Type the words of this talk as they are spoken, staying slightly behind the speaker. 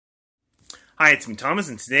Hi, it's me, Thomas,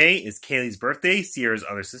 and today is Kaylee's birthday, Sierra's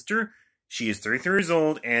other sister. She is 33 years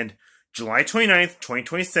old, and July 29th,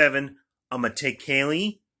 2027, I'm going to take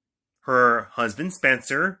Kaylee, her husband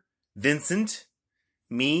Spencer, Vincent,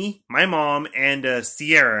 me, my mom, and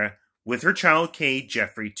Sierra with her child Kay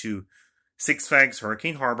Jeffrey to Six Flags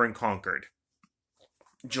Hurricane Harbor in Concord.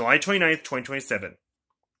 July 29th, 2027.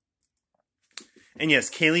 And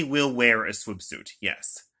yes, Kaylee will wear a swimsuit,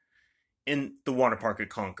 yes, in the water park at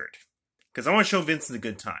Concord. Because I want to show Vincent a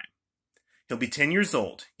good time. He'll be 10 years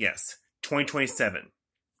old. Yes, 2027.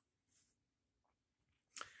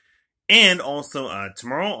 And also,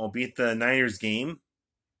 tomorrow I'll be at the Niners game.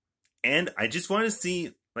 And I just want to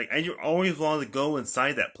see, I always wanted to go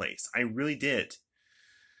inside that place. I really did.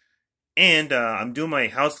 And I'm doing my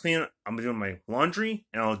house cleaning. I'm doing my laundry.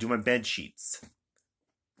 And I'll do my bed sheets.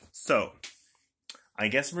 So, I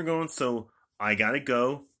guess we're going. So, I gotta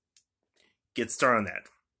go get started on that.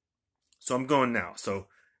 So I'm going now. So,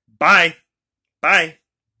 bye. Bye.